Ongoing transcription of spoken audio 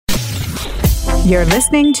You're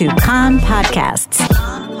listening to Kan Podcasts.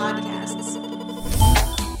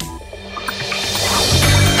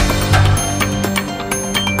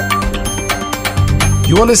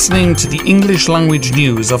 You are listening to the English language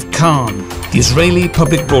news of Kan, the Israeli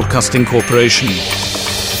Public Broadcasting Corporation.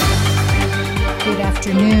 Good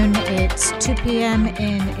afternoon. It's 2 p.m.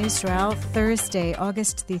 in Israel, Thursday,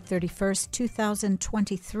 August the 31st,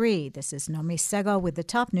 2023. This is Nomi Segal with the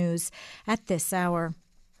top news at this hour.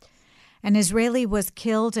 An Israeli was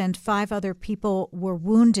killed and 5 other people were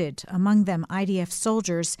wounded, among them IDF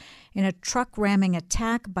soldiers, in a truck ramming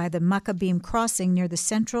attack by the Maccabim crossing near the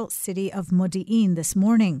central city of Modi'in this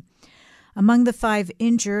morning. Among the 5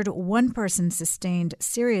 injured, 1 person sustained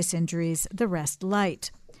serious injuries, the rest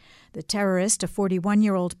light. The terrorist, a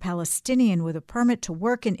 41-year-old Palestinian with a permit to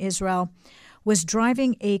work in Israel, was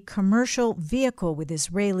driving a commercial vehicle with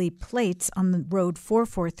Israeli plates on the road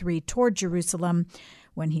 443 toward Jerusalem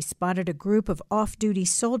when he spotted a group of off-duty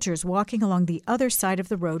soldiers walking along the other side of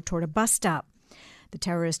the road toward a bus stop. The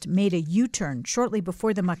terrorist made a U-turn shortly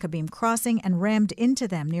before the Maccabim crossing and rammed into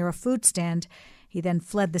them near a food stand. He then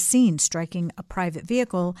fled the scene, striking a private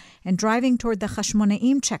vehicle and driving toward the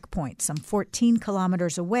Hashmonaim checkpoint, some 14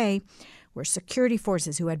 kilometers away, where security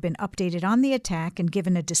forces who had been updated on the attack and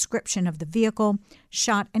given a description of the vehicle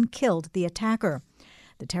shot and killed the attacker.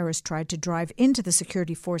 The terrorist tried to drive into the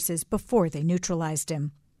security forces before they neutralized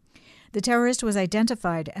him. The terrorist was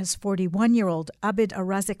identified as 41-year-old Abid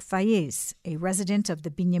Arazik Fayez, a resident of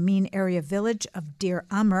the Binyamin area village of Dir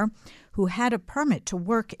Amr, who had a permit to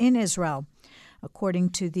work in Israel.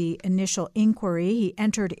 According to the initial inquiry, he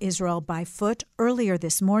entered Israel by foot earlier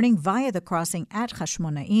this morning via the crossing at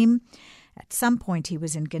Hashmonaim. At some point, he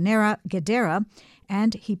was in Gedera,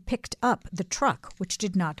 and he picked up the truck, which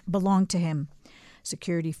did not belong to him.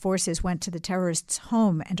 Security forces went to the terrorist's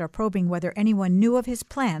home and are probing whether anyone knew of his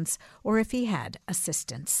plans or if he had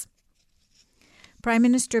assistance. Prime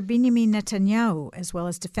Minister Benjamin Netanyahu, as well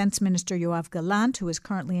as Defense Minister Yoav Gallant, who is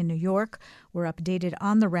currently in New York, were updated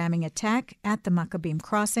on the ramming attack at the Maccabim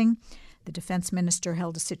crossing. The Defense Minister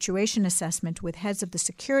held a situation assessment with heads of the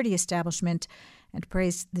security establishment and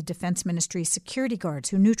praised the Defense Ministry's security guards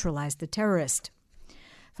who neutralized the terrorist.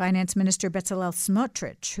 Finance Minister Bezalel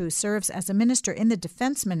Smotrich, who serves as a minister in the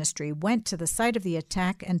Defense Ministry, went to the site of the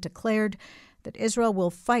attack and declared that Israel will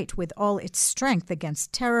fight with all its strength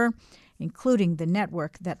against terror, including the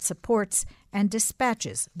network that supports and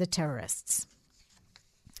dispatches the terrorists.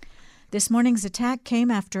 This morning's attack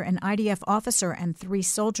came after an IDF officer and 3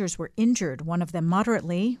 soldiers were injured, one of them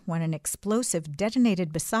moderately, when an explosive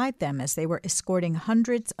detonated beside them as they were escorting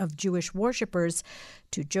hundreds of Jewish worshippers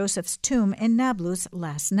to Joseph's tomb in Nablus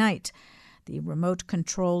last night. The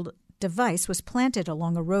remote-controlled device was planted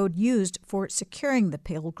along a road used for securing the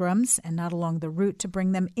pilgrims and not along the route to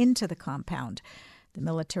bring them into the compound. The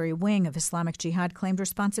military wing of Islamic Jihad claimed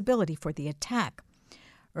responsibility for the attack.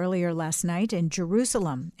 Earlier last night in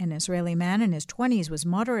Jerusalem, an Israeli man in his 20s was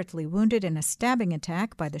moderately wounded in a stabbing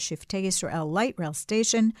attack by the Shiftei Yisrael light rail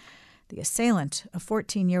station. The assailant, a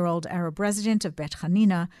 14-year-old Arab resident of Bet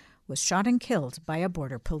Hanina, was shot and killed by a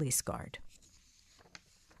border police guard.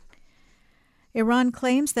 Iran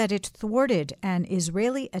claims that it thwarted an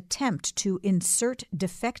Israeli attempt to insert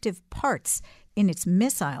defective parts in its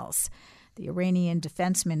missiles. The Iranian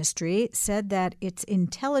Defense Ministry said that its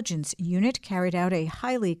intelligence unit carried out a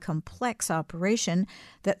highly complex operation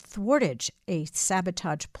that thwarted a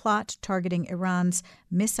sabotage plot targeting Iran's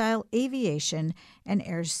missile, aviation, and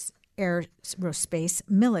aerospace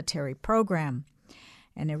military program.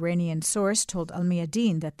 An Iranian source told Al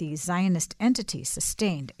Mayadeen that the Zionist entity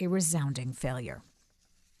sustained a resounding failure.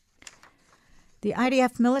 The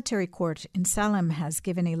IDF military court in Salem has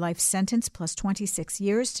given a life sentence plus 26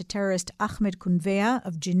 years to terrorist Ahmed Kunvea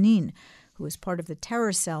of Jenin, who was part of the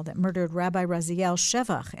terror cell that murdered Rabbi Raziel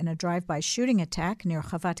Shevach in a drive-by shooting attack near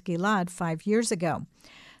Chavat Gilad 5 years ago.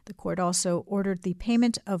 The court also ordered the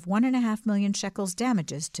payment of 1.5 million shekels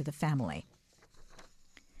damages to the family.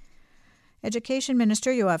 Education Minister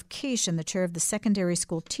Yoav Kish and the chair of the Secondary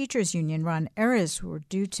School Teachers Union, Ron Erez, were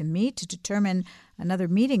due to meet to determine another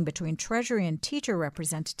meeting between Treasury and teacher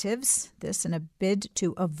representatives, this in a bid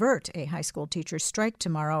to avert a high school teachers' strike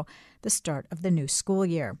tomorrow, the start of the new school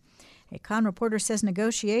year. A Kan reporter says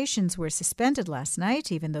negotiations were suspended last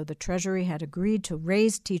night, even though the Treasury had agreed to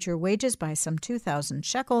raise teacher wages by some 2,000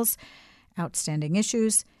 shekels. Outstanding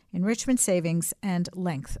issues, enrichment savings, and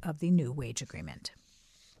length of the new wage agreement.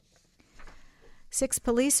 6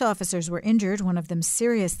 police officers were injured, one of them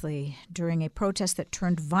seriously, during a protest that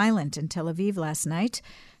turned violent in Tel Aviv last night.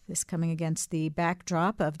 This coming against the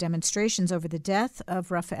backdrop of demonstrations over the death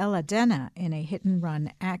of Rafael Adena in a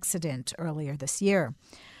hit-and-run accident earlier this year.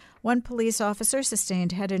 One police officer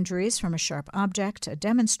sustained head injuries from a sharp object. A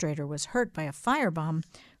demonstrator was hurt by a firebomb.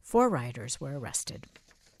 4 riders were arrested.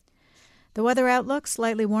 The weather outlook,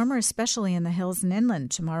 slightly warmer, especially in the hills and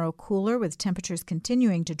inland. Tomorrow, cooler, with temperatures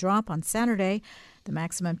continuing to drop on Saturday. The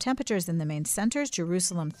maximum temperatures in the main centers: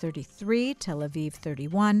 Jerusalem 33, Tel Aviv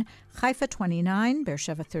 31, Haifa 29,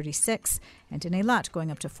 Beersheba 36, and in Eilat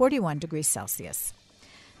going up to 41 degrees Celsius.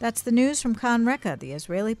 That's the news from Kan Reka, the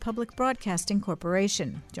Israeli Public Broadcasting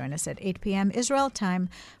Corporation. Join us at 8 p.m. Israel time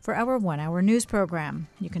for our one-hour news program.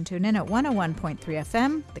 You can tune in at 101.3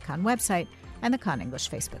 FM, the Kan website, and the Kan English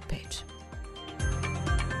Facebook page.